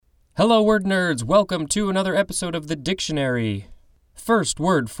Hello, word nerds! Welcome to another episode of the dictionary. First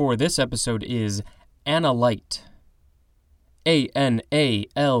word for this episode is analyte. A-N-A-L-Y-T-E.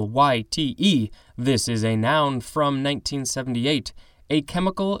 This is a noun from 1978, a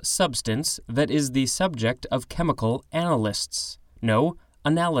chemical substance that is the subject of chemical analysis. No,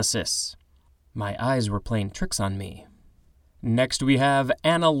 analysis. My eyes were playing tricks on me. Next we have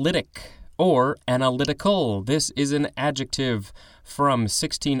analytic or analytical. This is an adjective from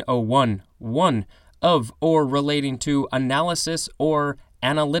 1601, one of or relating to analysis or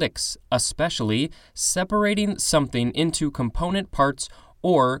analytics, especially separating something into component parts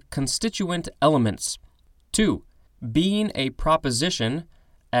or constituent elements. 2. Being a proposition,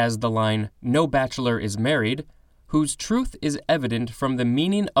 as the line, "No bachelor is married," whose truth is evident from the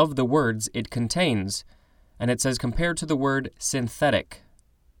meaning of the words it contains, and it says compared to the word synthetic.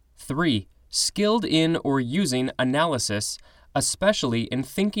 3. Skilled in or using analysis, especially in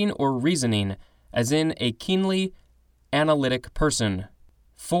thinking or reasoning, as in a keenly analytic person.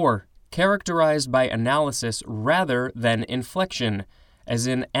 4. Characterized by analysis rather than inflection, as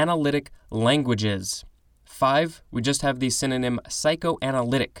in analytic languages. 5. We just have the synonym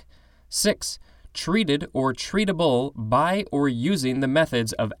psychoanalytic. 6. Treated or treatable by or using the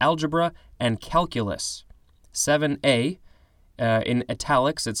methods of algebra and calculus. 7a, in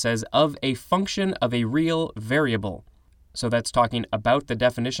italics, it says, of a function of a real variable. So that's talking about the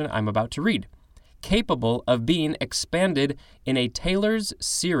definition I'm about to read. Capable of being expanded in a Taylor's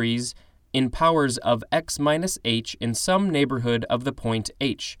series in powers of x minus h in some neighborhood of the point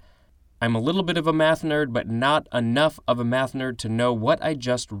h. I'm a little bit of a math nerd, but not enough of a math nerd to know what I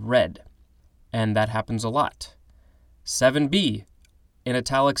just read. And that happens a lot. 7b, in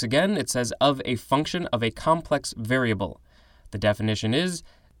italics again, it says of a function of a complex variable. The definition is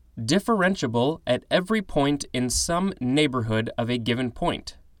differentiable at every point in some neighborhood of a given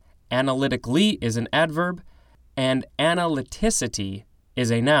point. Analytically is an adverb, and analyticity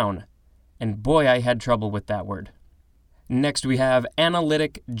is a noun. And boy, I had trouble with that word. Next, we have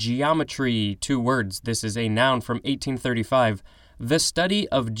analytic geometry, 2 words. This is a noun from 1835. The study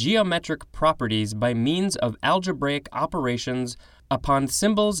of geometric properties by means of algebraic operations upon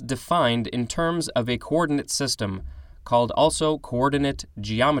symbols defined in terms of a coordinate system, called also coordinate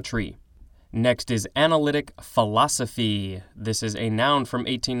geometry. Next is analytic philosophy. This is a noun from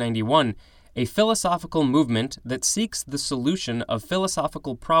 1891, a philosophical movement that seeks the solution of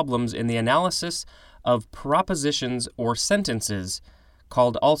philosophical problems in the analysis of propositions or sentences,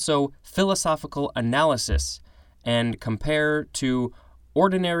 called also philosophical analysis, and compare to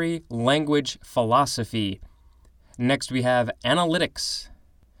ordinary language philosophy. Next we have analytics.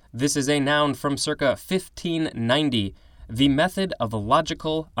 This is a noun from circa 1590, the method of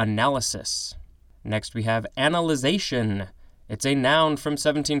logical analysis. Next we have analyzation. It's a noun from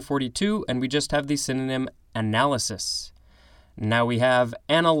 1742, and we just have the synonym analysis. Now we have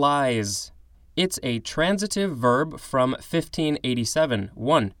analyze. It's a transitive verb from 1587.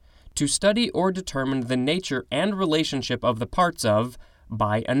 1. To study or determine the nature and relationship of the parts of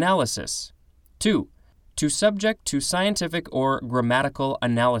by analysis. 2. To subject to scientific or grammatical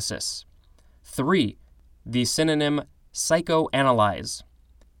analysis. 3. The synonym psychoanalyze.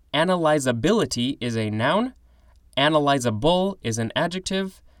 Analyzability is a noun, analyzable is an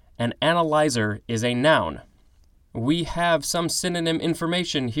adjective, and analyzer is a noun. We have some synonym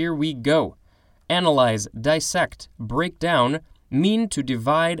information. Here we go. Analyze, dissect, break down, mean to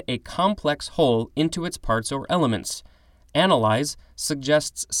divide a complex whole into its parts or elements. Analyze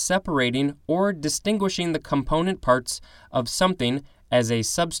suggests separating or distinguishing the component parts of something as a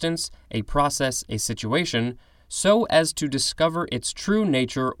substance, a process, a situation, so as to discover its true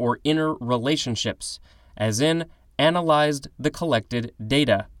nature or inner relationships, as in analyzed the collected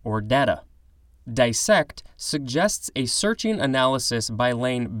data or data. Dissect suggests a searching analysis by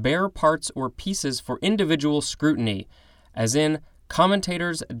laying bare parts or pieces for individual scrutiny, as in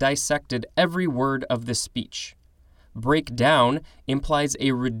commentators dissected every word of the speech. Break down implies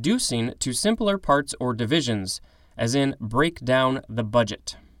a reducing to simpler parts or divisions, as in break down the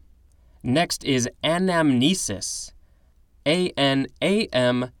budget. Next is anamnesis. A-N-A-M-N-E-S-I-S.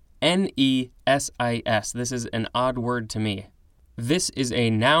 This is an odd word to me. This is a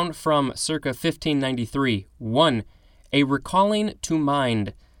noun from circa 1593. 1. A recalling to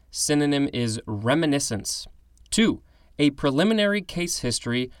mind. Synonym is reminiscence. 2. A preliminary case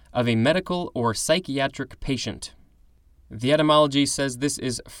history of a medical or psychiatric patient. The etymology says this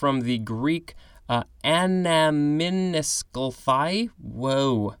is from the Greek anamnescalthai.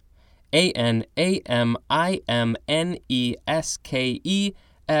 Whoa.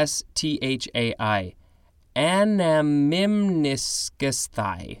 A-N-A-M-I-M-N-E-S-K-E-S-T-H-A-I.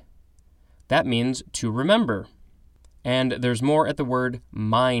 Anamnescalthai. That means to remember. And there's more at the word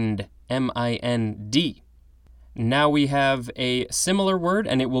mind, M-I-N-D. Now we have a similar word,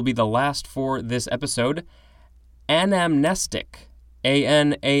 and it will be the last for this episode, anamnestic,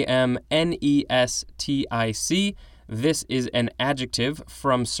 A-N-A-M-N-E-S-T-I-C. This is an adjective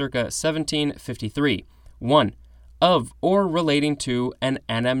from circa 1753. 1. Of or relating to an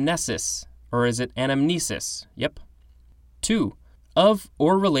anamnesis. Or is it anamnesis? Yep. 2. Of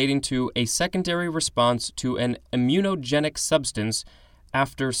or relating to a secondary response to an immunogenic substance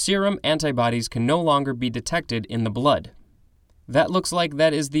after serum antibodies can no longer be detected in the blood. That looks like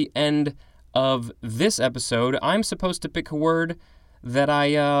that is the end of this episode. I'm supposed to pick a word that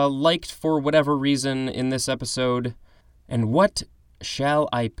I liked for whatever reason in this episode. And what shall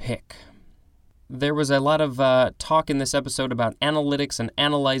I pick? There was a lot of talk in this episode about analytics and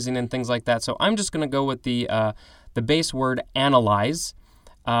analyzing and things like that, so I'm just going to go with the base word analyze.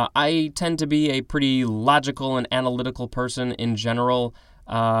 I tend to be a pretty logical and analytical person in general,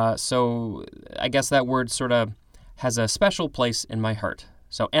 so I guess that word sort of has a special place in my heart.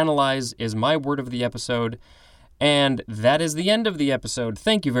 So analyze is my word of the episode, and that is the end of the episode.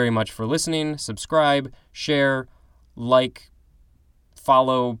 Thank you very much for listening. Subscribe, share, like,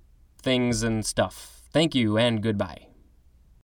 follow things and stuff. Thank you and goodbye.